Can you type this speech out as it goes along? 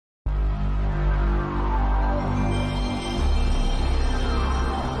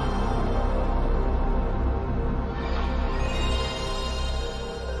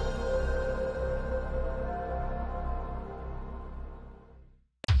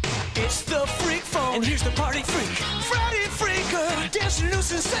It's the freak phone, and here's the party freak. Friday freaker, dancing new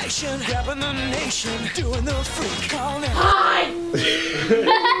sensation, grabbing the nation, doing the freak. Call now. Hi!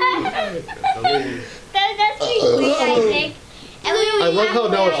 That's pretty sweet, I think. I love how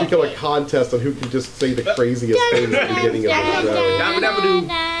now it's become a contest on who can just say the craziest things at the beginning of the show.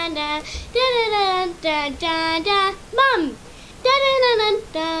 Mom!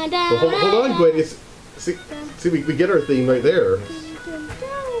 Well, hold on, Gwen. See, we get our theme right there.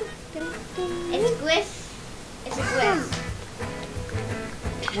 It's Gliss. It's a Gliss.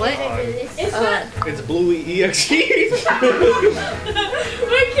 What? It's Bluey EXE. Wait,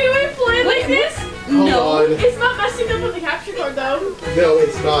 can we play like this? Hold on. It's not messing up on the capture card though. No,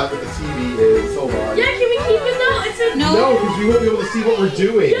 it's not, but the TV is. Hold on. Yeah, can we keep it though? It's a No, because we won't be able to see what we're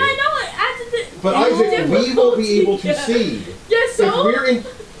doing. Yeah, I know it adds to But Isaac, we won't be able to see. Yes, so? If we're in,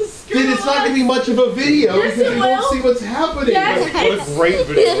 then it's not going to be much of a video Yes, because it we won't will. see what's happening. Yes. What a great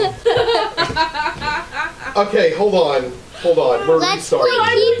video. Okay, hold on. Hold on. We're Let's play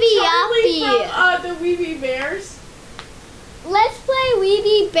restarting. Keepy Uppy. The Weeby Bears. Let's play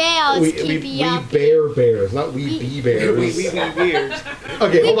Weeby Bears. We Keepy Uppy. bears, not we bee bears. We bears.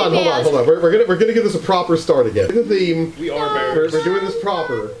 Okay, hold on. We're gonna give this a proper start again. The theme. We are bears. We're doing this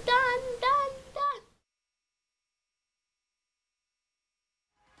proper. Dun, dun, dun.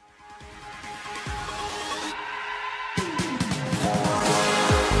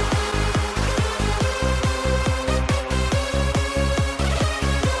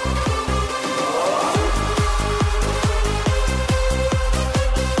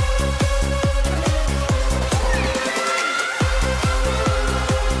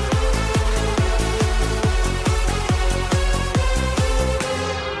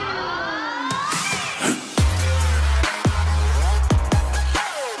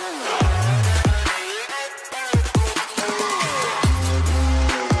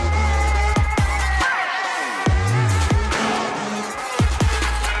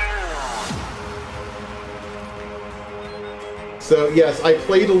 So yes, I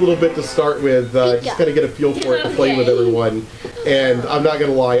played a little bit to start with, just kind of get a feel for it to play with everyone. And I'm not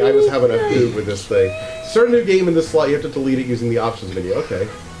gonna lie, I was having a hoot with this thing. Start a new game in this slot, you have to delete it using the options menu. Okay.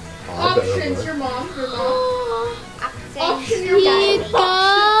 Options, your mom. Option, your Here mom. it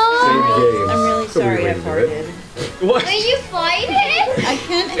goes. Same game. I'm really So we sorry I waited a bit. farted. What? Will you fight it? I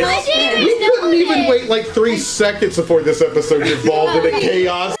couldn't help We it. couldn't even wait like 3 seconds before this episode evolved into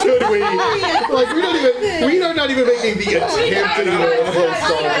chaos, could we? Like we're not even making the attempt anymore to play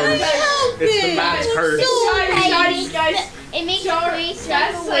songs. It's the Matt's curse. Guys. It makes Sure. free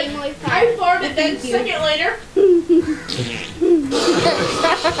stuff way more fun. I farted then a second later.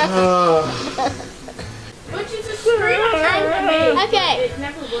 Which is a scream from me. Okay. It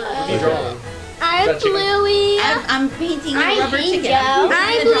never works. I'm That chicken. Bluey. I'm painting a I'm rubber Bingo. chicken.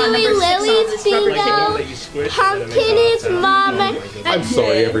 I'm Bluey. Lily's Bingo. that you squish. Pumpkin is Mama. I'm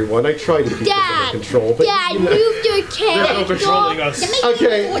sorry, everyone. I tried to keep this under control, but Dad, you know. move your There's no carrot. controlling us.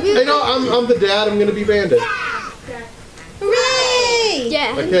 Okay, I know I'm the dad. I'm gonna be Bandit. Hooray!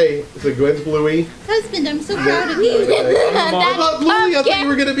 Yeah. Okay, so Gwen's Bluey. Husband, I'm so proud of you. Okay. I thought Bluey. I thought you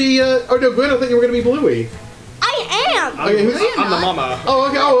were gonna be. Oh no, Gwen. I thought you were gonna be Bluey. I am. Okay, who's? I'm the mama. Oh,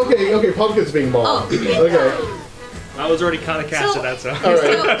 okay. Oh, okay. Okay. Pumpkin's being mom. Oh. Okay. I was already kind of casted that, so. All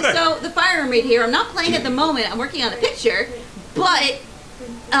right. So the fire room right here. I'm not playing at the moment. I'm working on a picture, but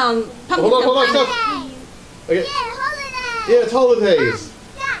Pumpkin's Hold on. gonna Stop. Okay. Yeah, it's holidays.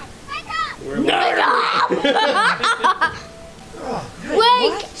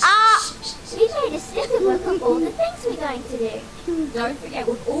 Wake up! You need to sit and work on all the things we're going to do. Don't forget,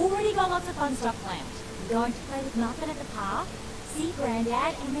 we've already got lots of fun stuff planned. We're going to play with Muffin at the park, see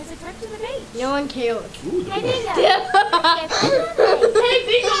Grandad, and there's a trip to the beach. No one cares. Hey, Bingo! Hey,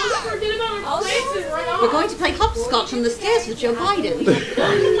 Bingo, let's forget about our places right on. We're going to play hopscotch on the stairs with Joe Biden.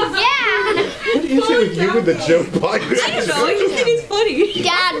 Yeah! What is it with you and the Joe Biden? I don't know. I just think it's funny.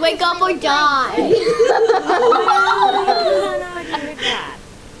 Dad, wake up or die.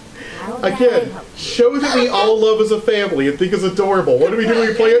 Again, show that we all love as a family and think is adorable. What do we do when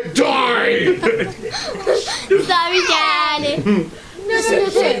we play it? Die! Sorry, Dad.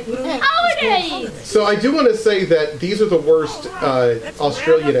 Holidays! So I do want to say that these are the worst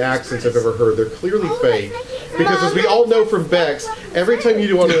Australian accents I've ever heard. They're clearly fake. Because as we all know from Bex, every time you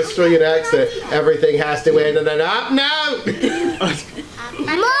do an Australian accent, everything has to end in an up. No!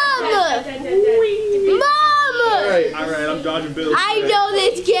 Mama! Mama! Alright. Alright, I'm dodging Billy. I know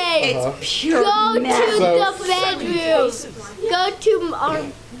this game. Pure Go mess. to the bedroom. Go to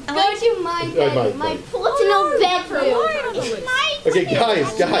my bedroom. My personal bedroom. Okay, guys.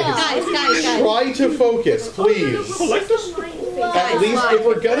 Try to focus, please. At least, if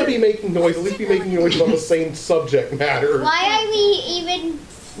we're gonna be making noise, at least be making noise on the same subject matter. Why are we even...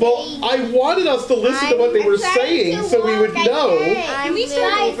 Well, I wanted us to listen to what they were saying so we would know. Can we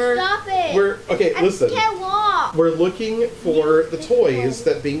start over? Stop it. Listen. I can't walk. We're looking for the toys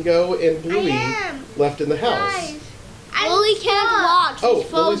that Bingo and Bluey left in the house. Lily can't walk. She's Lily's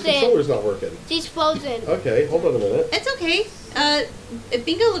frozen. controller's not working. She's frozen. Okay, hold on a minute. It's okay.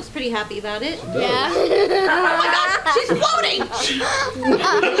 Bingo looks pretty happy about it. Yeah. Oh my gosh, she's floating!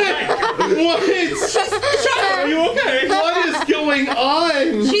 What? Are you okay? What is going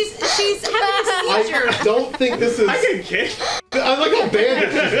on? She's having a seizure. I don't think this is... I can kick. I like how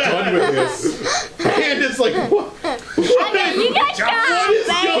Bandit's just done with this. Bandit's like, what? You got What is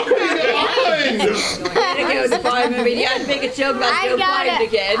going on? You had to make a joke about Joe Biden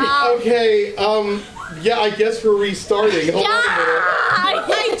again. Okay, yeah, I guess we're restarting. Hold on a minute.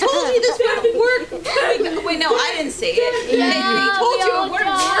 I told you this wouldn't work. Wait, no, I didn't say it. They told you it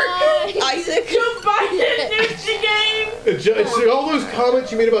wouldn't work. Isaac. Joe Biden nuked the game. All those comments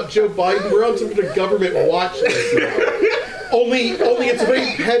you made about Joe Biden, we're on some sort of government watch list now. Only it's a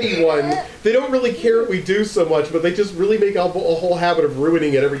very petty one. They don't really care what we do so much, but they just really make a whole habit of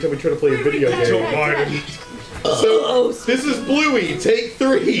ruining it every time we try to play a video Joe game. Biden. So, this is Bluey, take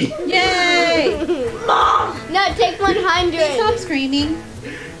 3. Yay! No, take 100. Stop screaming.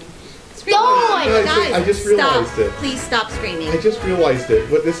 Don't! I just realized stop. it. Please stop screaming. I just realized it.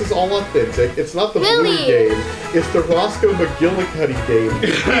 But this is all authentic. It's not the Really? Bluey game. It's the Roscoe McGillicuddy game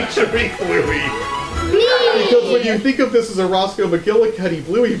featuring Bluey. Because when you think of this as a Roscoe McGillicuddy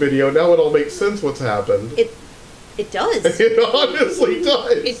Bluey video, now it all makes sense what's happened. It does. It honestly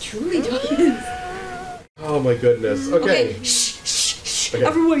does. It truly does. Oh my goodness. Okay. Shh. Okay.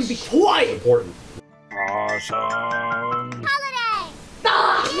 Everyone be quiet. Important. Awesome.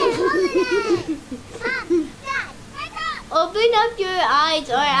 Open up your eyes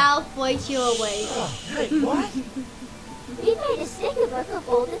or I'll force you away. We made a sticker book of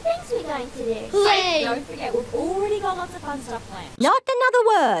all the things we're going to do. Hooray! Don't forget, we've already got lots of fun stuff planned. Not another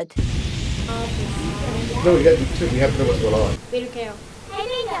word. No, we have to know what's going on. We don't care. Hey,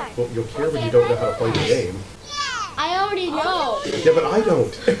 Bingo. Well, you'll care when you don't know how to play the game. I already know. Yeah, but I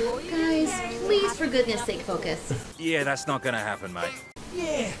don't. Guys, please, for goodness sake, focus. Yeah, that's not gonna happen, mate.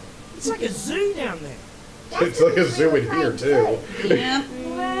 Yeah, it's like a zoo down there. It's like a zoo in here, too. Yeah.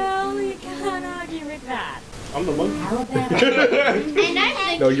 Well, you can't argue with that. I'm the monkey. How about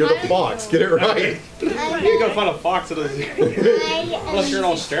that? No, you're the fox. Get it right. You ain't gonna find a fox at a zoo. Unless you're in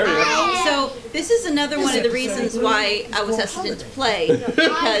Australia. So, this is another one of the reasons why I was hesitant to play.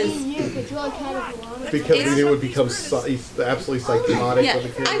 Because we knew it would become absolutely psychotic yeah, for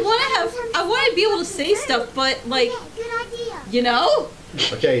the kids. I want to be able to say stuff, but like, you know?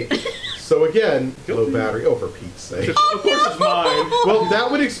 Okay, so again, low battery. Oh, for Pete's sake. Of course it's mine. Well,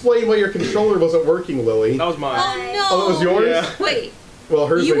 that would explain why your controller wasn't working, Lily. That was mine. Oh no! Oh, that was yours? Yeah. Wait. Well,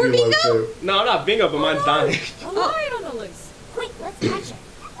 hers You may were be low bingo? too. No, I'm not bingo, but mine's dying. A lion on the loose. Quick, let's catch it.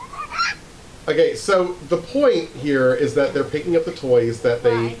 Okay, so the point here is that they're picking up the toys that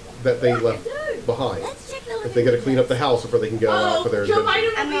they left behind. Let's check the If they got to clean up the house before they can go out for their Joe adventure.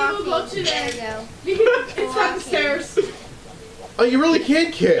 Biden will be able to go to there. It's on the stairs. Oh, you really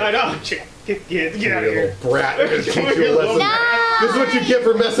can't kid. I know. Get out of You here. little brat. I'm gonna teach you a lesson. No! This is what you get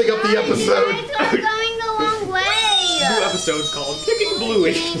for messing up the episode. It's going the wrong way. New episode's called Kicking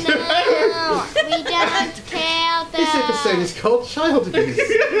Bluey. No, we don't care. This episode is called Child Abuse.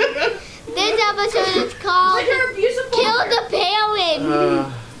 This episode is called Like her abusive Kill the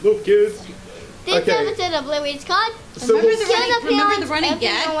Parent. Move, kids. This okay. episode of Bluey is called Remember the Kill running, the remember parents the running if you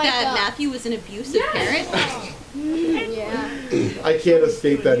gag don't wake that up. Matthew was an abusive parent? Yeah. I can't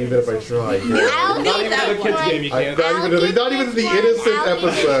escape that even if I try. I'll Not be even in a that kids one. game you can't. Not even the innocent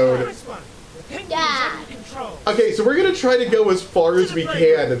episode. This one. The penguin's Yeah. under control. Okay, so we're gonna try to go as far as we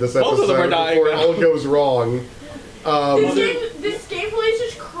can in this Both of them are episode dying before it now. all goes wrong. This gameplay is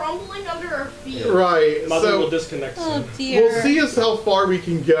just crumbling under our feet. Right. Mother will So disconnect Oh soon. dear. we'll see as how far we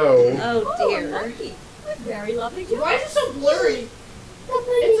can go. Oh dear. Very lovely job. Why is it so blurry?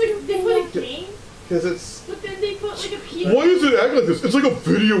 It's like they put a game, Because it's. but then they put like a piece. Why does it act like this? It's like a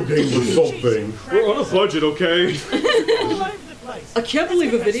video game or something. We're on a budget, okay? All over the place. I can't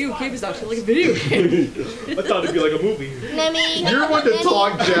believe a video game is actually like a video game. I thought it'd be like a movie. You're one to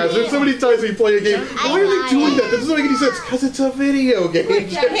talk, Jazz. There's so many times we play a game. Why are they doing that? That doesn't make any sense. Because it's a video game.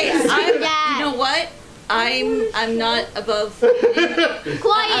 Hey, you know what? I'm not above.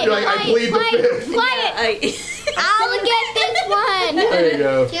 Quiet, Like, I plead the fifth. quiet. I'll get this one. There you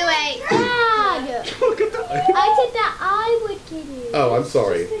go. Do it. God. I said that I would get it. Oh, I'm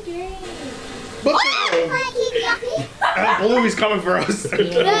sorry. It's a game. But, Bluey's coming for us.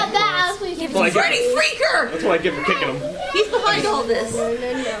 That actually is Well, I get- Freddy Freaker! That's what I get for kicking him. He's behind all this.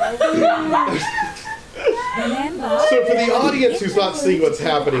 Remember, So for the audience who's not seeing what's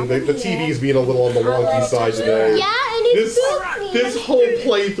happening, the TV's being a little on the wonky side today. Yeah, and it's This whole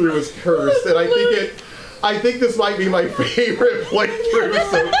playthrough is cursed, and I think this might be my favorite playthrough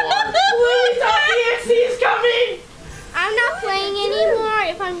so far. Bluey's.exe is coming! I'm not playing anymore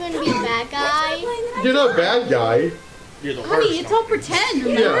if I'm going to be a bad guy. You're not a bad guy. You're the Honey, worst. it's all pretend,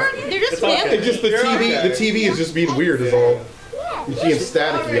 remember? Yeah. They're just It's okay. family. It's just the You're TV. okay. The TV is just being weird, is all. It's being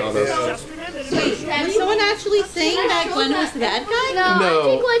staticky on us. Just remember to Wait, was someone actually saying that Glenn was the bad guy? No, No. I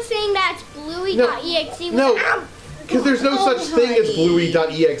think what's saying that's Bluey.exe was No, because there's no such thing as Bluey.exe,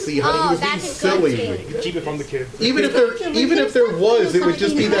 honey. He was being that's a good silly. thing. Keep it from the kids. Even if there was, it would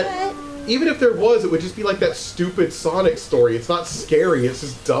just be that. Even if there was, it would just be like that stupid Sonic story. It's not scary. It's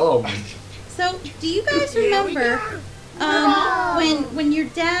just dumb. So, do you guys remember when your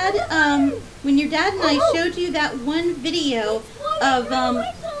dad and I showed you that one video of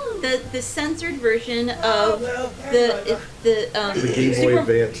the censored version of the Game Boy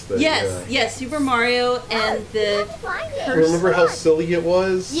Advance thing. yes, Super Mario and the Remember how silly it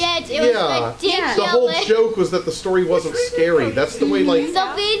was? Yes, it was ridiculous. The whole joke was that the story wasn't scary. That's the way, like,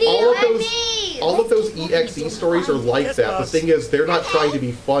 The video all of those EXE stories are like that. The thing is, they're not trying to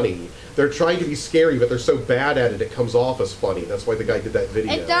be funny. They're trying to be scary, but they're so bad at it, it comes off as funny. That's why the guy did that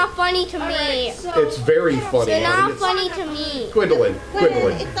video. It's not funny to me. It's very funny. It's not It's- funny to me. Gwendolyn,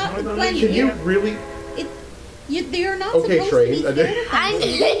 Gwendolyn, It's not Glenn. can you really? They're not Okay, supposed Train. to be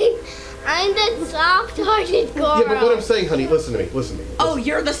scared of I'm the soft-hearted girl. Yeah, but what I'm saying, honey, listen to me. Listen to me. Oh,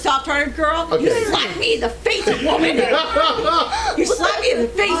 you're the soft-hearted girl? Okay. You slapped me in the face, woman! You slapped me in the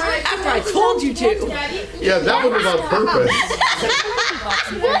face after I told you to! Yeah, that one was on purpose.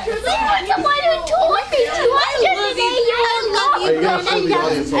 You were the one who told me to. I didn't say you were I gotta show the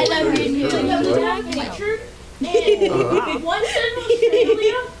audience all the Picture. And one said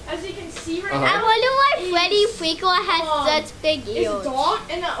Australia, as you can see right I now, wonder why Freddy Freakin has such big is ears. dog,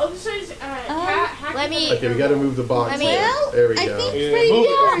 and the other side is cat. Let me. Okay, we gotta move the box. I mean- there. There we I go. think Yeah, Freddy move it.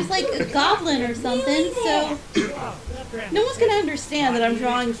 Krueger is like a goblin or something, so no one's gonna understand that I'm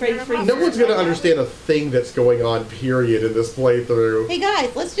drawing Freddy Krueger. No one's gonna understand a thing that's going on, period, in this playthrough. Hey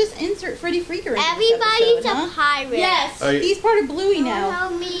guys, let's just insert Freddy Freaker into Everybody's this episode, a pirate. Yes. He's part of Bluey now.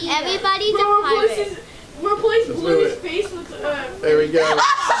 Everybody's a pirate. Replace Let's Bluey's do face with There we go. What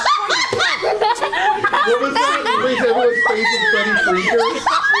was that? Replace everyone's face with Freddy Freaker?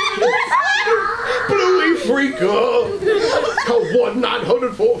 Bluey Freaker! Call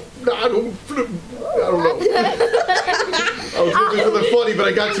 1-900-4... I don't know. I was gonna do something funny, but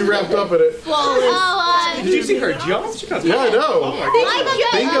I got too wrapped up in it. Did you see her jump? She got Yeah, I know. Oh my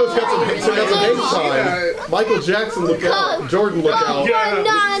god. Bingo's got some hang time. Michael Jackson, look out. Jordan, look out.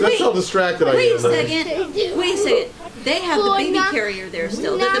 That's how distracted I Wait a am. second. They have the baby carrier there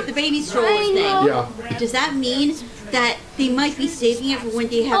still. The baby stroller thing. Yeah. Does that mean that they might be saving it for when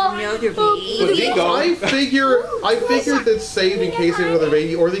they have another baby? I figured that's saved in case they have another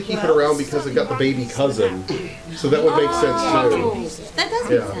baby, or they keep it around because they got the baby cousin. So that would make sense too. That does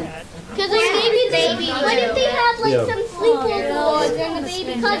make sense. Because the baby, what if they have like Yeah. some sleepovers and the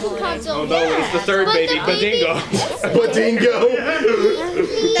baby cousin comes Oh over? no, it's the third But baby, the baby- Badingo. Badingo!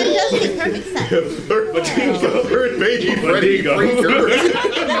 That does make perfect sense. Third baby, Freddy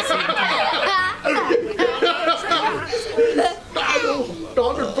Freaker.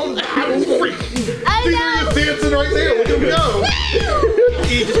 I He's know. dancing right there. Look at him go.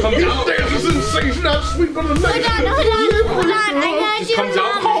 He just comes out. There's a sensation out sweep on the neck. Hold on. I'm gonna Just do comes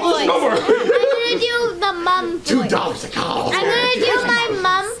out. mom Call the voice. store. I'm gonna do the mom voice. $2 a call. I'm gonna do my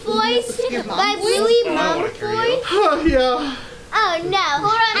mom voice, my Bluey mom voice. Yeah. Oh no!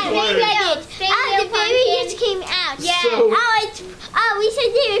 I made it. The baby just came out. Yeah. So- We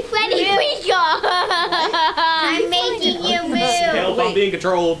should do it, Freddy Freaker. I'm making you move. Help, I'm being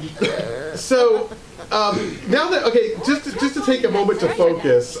controlled. So, now that, okay, just to take a moment to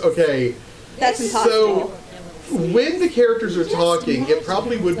focus, okay. That's impossible. So, when the characters are talking, it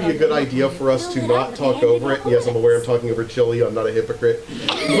probably would be a good idea for us to not talk over it. Yes, I'm aware I'm talking over Chili, I'm not a hypocrite.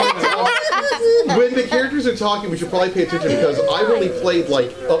 When the characters are talking, we should probably pay attention because I've only played,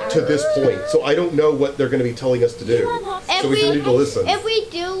 like, up to this point, so I don't know what they're going to be telling us to do. So we should need to listen. If we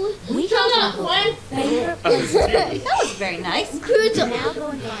do, Shut up, Glenn. That was very nice. Cruiser.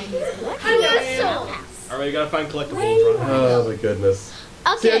 Alright, you gotta find collectibles, right? Oh, my goodness.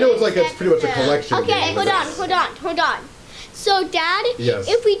 Okay. See, I know it's like it's pretty much a collection Okay, game. hold on. So, Dad, Yes.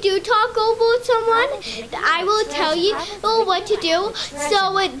 if we do talk over someone, I will tell you what to do.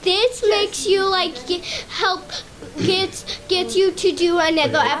 So, this makes you, like, help gets you to do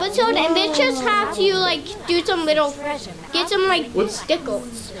another episode, and they just have to like do some little, get some like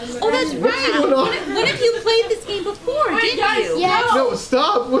stickles. Oh, that's right. What if you played this game before, didn't you? Yeah. No,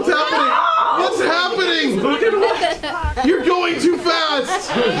 stop! What's happening? What's happening? You're going too fast!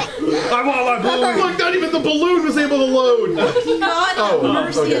 I want my balloon! Look, not even the balloon was able to load! God have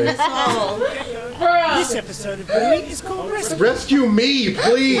mercy on us all. This episode of Bluey is called Rescue. Rescue me,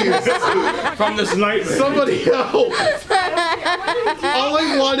 please! From this nightmare. Somebody help! All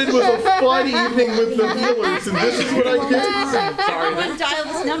I wanted was a fun evening with the healers, and this is what I get? Sorry. Everyone dial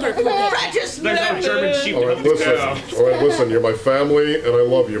this number. There's no German sheep. Alright, listen, you're my family, and I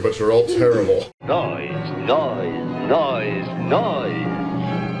love you, but you're all terrible. Noise, noise, noise, noise.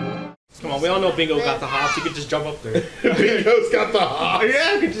 Come on, we all know Bingo got the hops. You could just jump up there. Bingo's got the hops!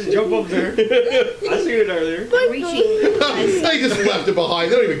 Yeah, you could just jump up there. I seen it earlier. They just left it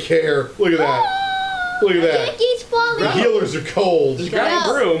behind. They don't even care. Look at that. Look at that. He's falling. The healers are cold. Just grab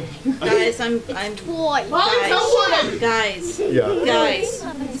a broom. Guys, I'm toy. Guys. Yeah.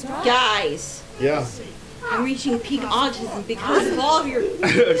 Guys. Yeah. I'm reaching peak autism because of all of your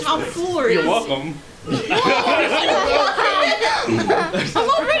tomfoolery. You're welcome. I'm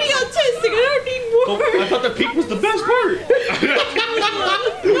already autistic. I don't need more. I thought the peak was the best part.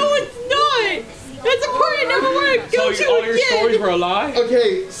 No, it's not. That's a part I never want to go to So all your again. stories were a lie?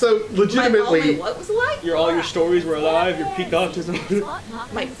 Okay, so legitimately. What was a lie? All your stories were alive. Your peak autism.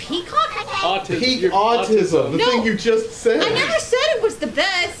 My peacock? Autism. Peak Your autism. The No. thing you just said. I never said it was the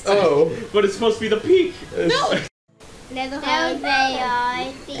best. Oh. But it's supposed to be the peak. No. There they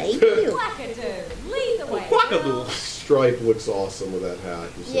are. Thank you. Lead the way. Quackadoo. Stripe looks awesome with that hat.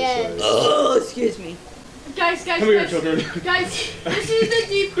 You so Yes. say. Oh, excuse me. Guys, Come here, children. Guys, this is the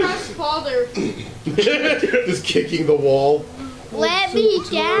depressed father. Just kicking the wall. Let me This is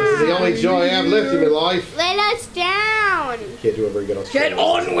the down. only joy I have left in my life. Let us down. Can't do a very good Australian.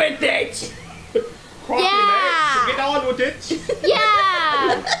 on with it! Yeah. Get on with it!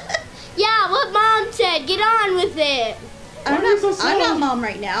 Yeah. Yeah, what Mom said. Get on with it. I'm not mom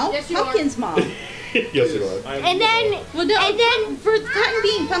right now. Yes, you are. Pumpkin's mom. Yes, you are. And then, Well, no, and then, for the time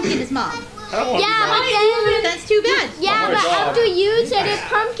being, Pumpkin is mom. I don't want yeah, to but then, That's too bad. yeah, Oh my but God. after you said it,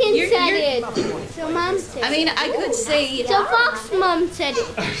 Pumpkin You're- said you're- it. So Mom said I mean, I could say. it. So Fox Mom said it.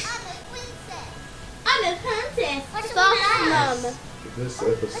 I'm a princess. Fox Mom. This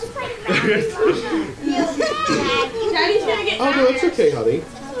episode. Daddy's gonna get Oh, no, it's okay, honey.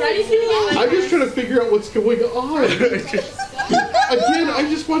 Daddy's gonna get I'm just trying to figure out what's going on. Again, I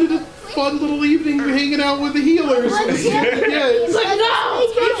just wanted a fun little evening hanging out with the healers. Yeah, No, you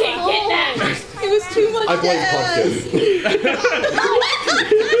can't get that. It was too much. I blame Pumpkin.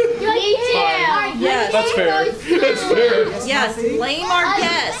 Yes. That's fair. That's fair. Yes, blame our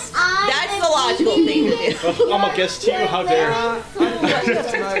guest. That's the logical thing to do. I'm a guest to you. How dare? What?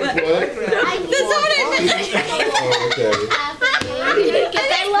 That's not what I meant. Oh, okay.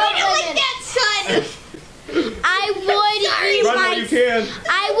 I love it like that, son. I would eat Run while you can.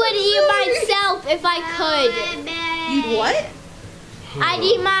 I would eat myself if I could. You what? I'd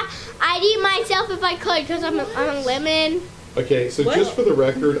eat myself if I could because I'm a lemon. Okay, so just for the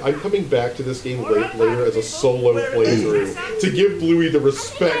record, I'm coming back to this game later as a solo playthrough to give Bluey the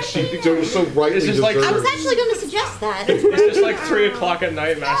respect she so rightly It's just like- deserves. I was actually going to suggest that. It's just like 3 o'clock at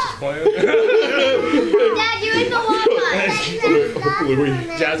night. Master's playing. Dad, you're in the Walmart. Bluey,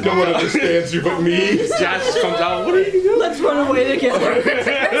 Jazz no one understands you but me. Jazz just comes out. What are you doing? Let's run away together.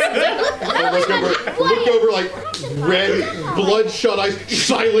 Look over like red, bloodshot eyes.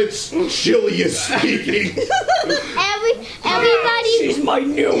 Silence. Chili is speaking. Everybody. She's my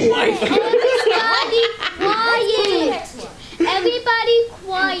new wife. Everybody quiet. Everybody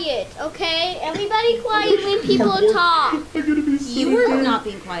quiet, okay? Everybody quiet when people talk. I'm gonna be sick. You were not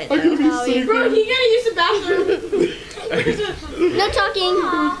being quiet. I'm gonna be sick. Bro, you gotta use the bathroom. No talking.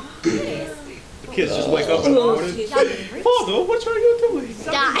 The kids just wake up in the morning. Father, what are you doing?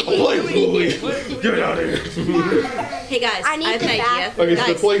 Die. Play Bluey. Get out of here. Hey guys, I need have an the idea. Okay, so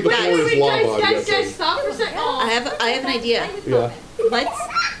Guys, playing the floor is lava, I'm Guys, guessing. stop for a second. Oh. I have an idea. Yeah.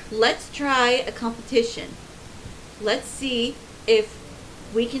 Let's try a competition. Let's see if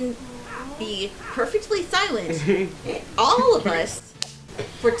we can be perfectly silent, all of us,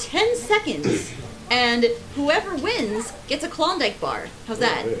 for 10 seconds, and whoever wins gets a Klondike bar. How's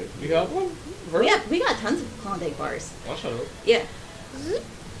that? You got one? We got tons of Klondike bars. I'll shut up. Yeah.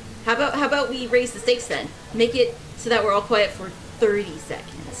 How about we raise the stakes then? Make it so that we're all quiet for 30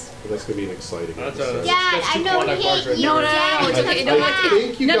 seconds. That's gonna be an exciting That's episode. Dad, I know Klondike bars hate right you. No, there. it's okay. No, I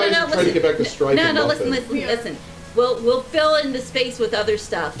think you guys are trying to get back to Stripe and listen. Muffin. We'll fill in the space with other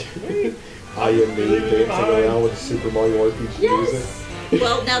stuff. I Am Me dancing around with the Super Mario RPG music.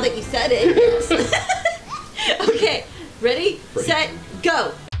 Well, now that you said it, yes. Okay, ready, set,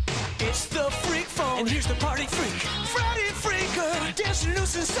 go. It's the freak phone, and here's the party freak. Friday Freaker, dancing new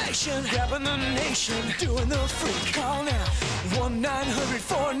sensation, grabbing the nation, doing the freak. Call now,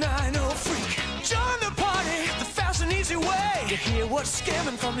 1-900-490-FREAK. Join the party, the fast and easy way to hear what's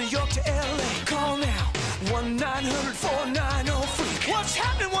scamming from New York to LA. Call now, 1-900-490-FREAK. What's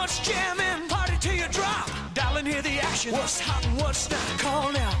happening, what's jamming, party till you drop. Dial and hear the action, what's hot and what's not.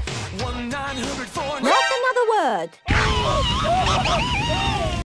 Call now, 1-900-490. Not another word.